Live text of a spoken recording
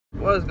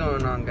What's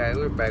going on, guys?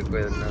 We're back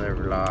with another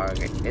vlog.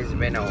 It's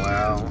been a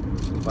while,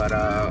 but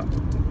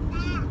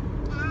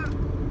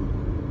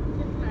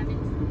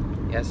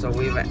yeah, so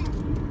we've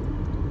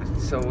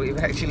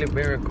actually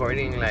been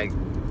recording, like,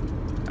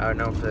 I don't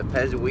know, for the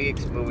past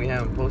weeks, but we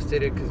haven't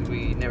posted it because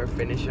we never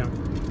finish them.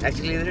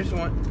 Actually, there's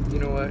one. You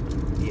know what?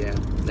 Yeah,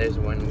 there's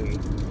one.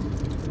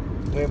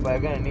 Wait, but I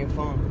got a new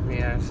phone.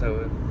 Yeah,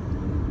 so.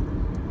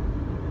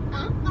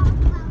 I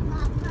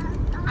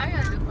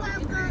got a new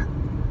phone.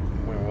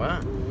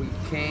 What? We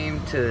came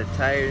to the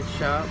tire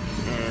shop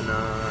and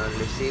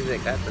let's see if they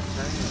got the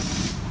tires.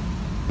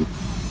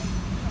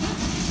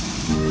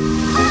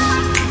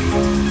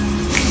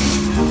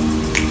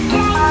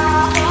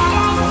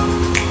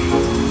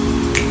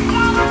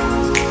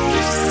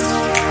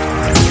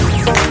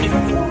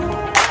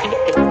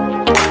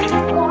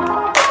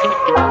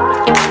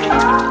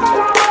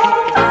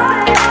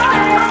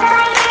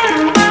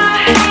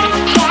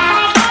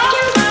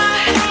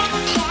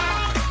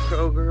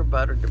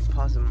 About to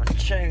deposit my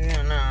check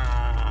and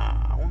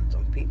I want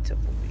some pizza,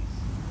 please.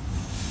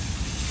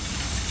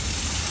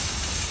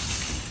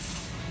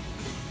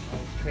 I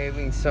was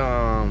craving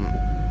some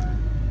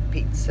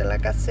pizza,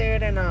 like I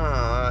said, and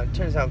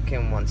turns out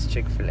Kim wants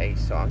Chick-fil-A,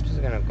 so I'm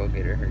just gonna go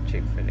get her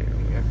Chick-fil-A. We're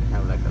gonna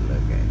have like a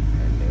look at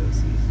her little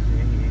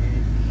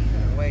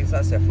season. Wait, so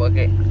I said fuck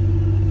it.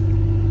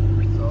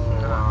 So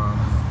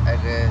I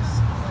guess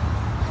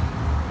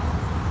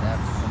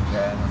after some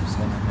gas, I'm just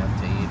gonna have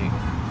to eat it.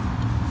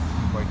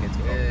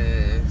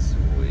 Yes,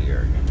 we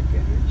are gonna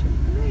get her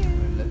Chick-fil-A.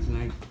 That's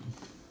nice.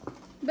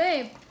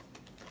 Babe,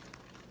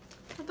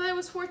 I thought it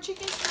was 4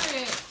 chicken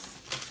strips.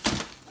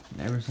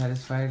 Never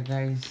satisfied,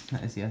 guys,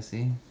 as you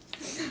see.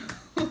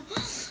 But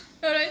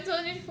I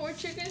told you 4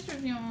 chicken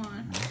strips, mi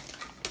amor.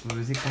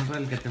 ¿Por si compro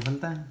el que te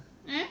falta?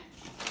 Hey.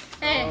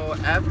 So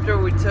after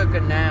we took a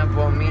nap,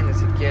 well, me and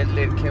Ezekiel,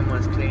 little Kim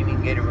was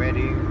cleaning, getting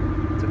ready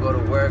to go to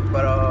work.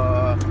 But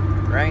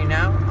right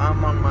now,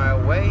 I'm on my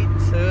way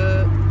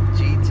to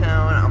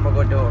G-Town. I'm gonna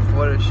go do a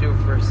photo shoot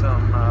for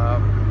some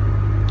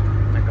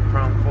like a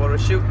prom photo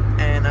shoot,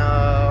 and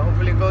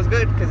hopefully it goes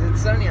good because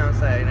it's sunny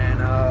outside. And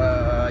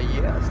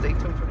yeah, stay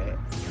tuned for that.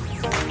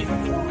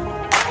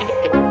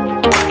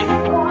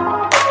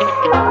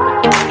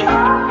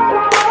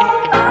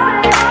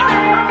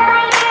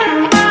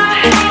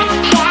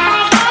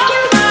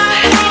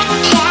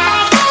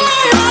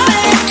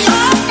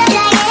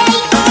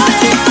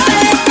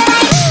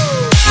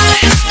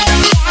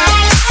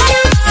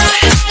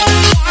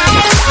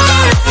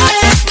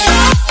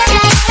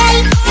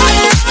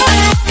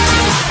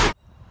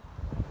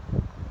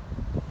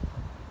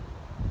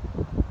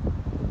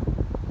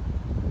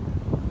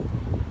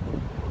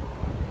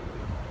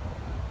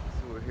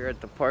 Here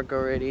at the park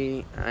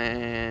already,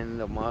 and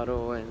the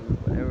model and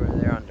whatever,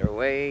 they're on their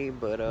way,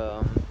 but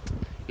it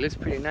looks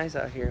pretty nice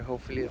out here.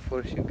 Hopefully the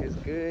photo shoot is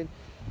good,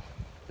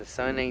 the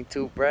sun ain't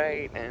too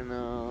bright,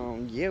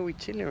 and yeah, we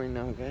chilling right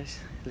now, guys.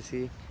 Let's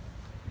see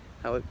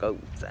how it goes,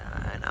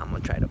 and I'm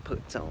gonna try to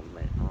put some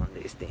on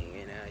this thing,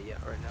 and yeah,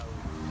 right now.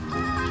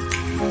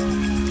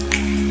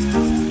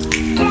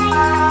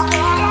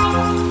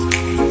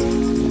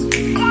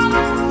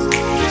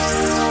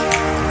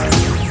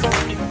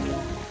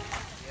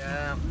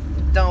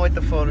 Done with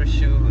the photo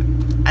shoot.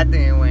 I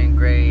think it went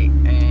great,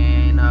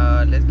 and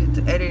let's get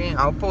to editing.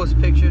 I'll post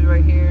pictures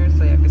right here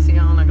so y'all can see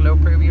on like a little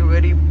preview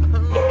already.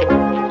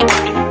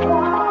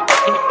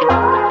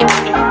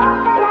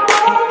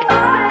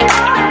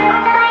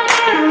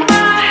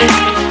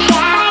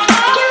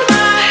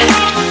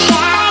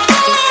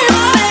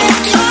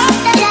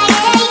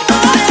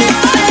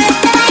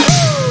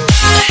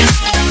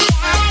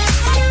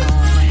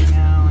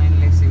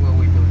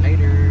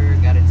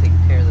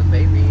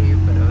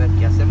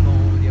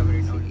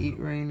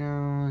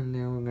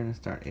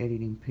 Start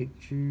editing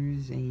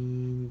pictures,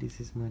 and this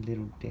is my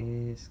little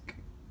desk.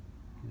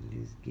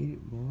 Let's get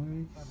it,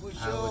 boys.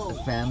 Out with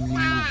the family,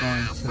 we're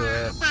going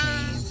to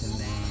Plains, and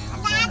then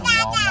we're going to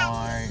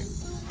Walmart.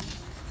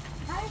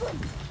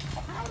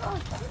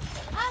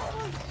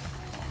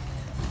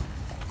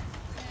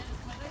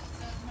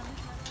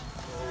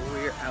 So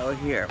we're out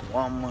here at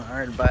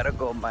Walmart, about to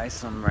go buy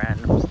some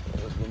random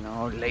stuff, you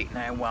know, late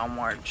night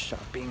Walmart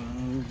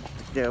shopping,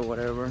 yeah,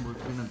 whatever. We're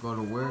gonna go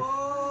to work.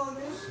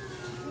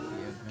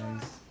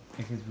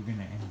 I guess we're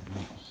gonna end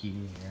it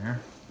here.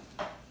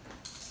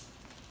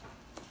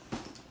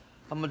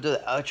 I'm gonna do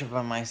the outro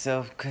by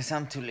myself because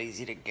I'm too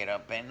lazy to get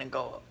up and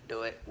go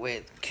do it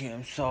with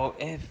Kim. So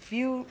if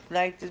you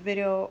like this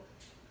video,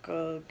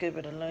 go give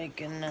it a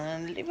like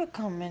and leave a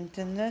comment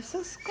and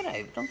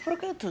subscribe. Don't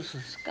forget to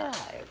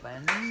subscribe.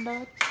 And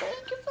thank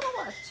you for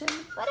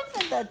watching. But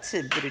if that's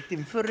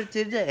everything for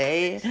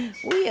today,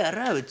 we are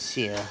out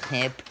here.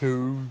 Hey,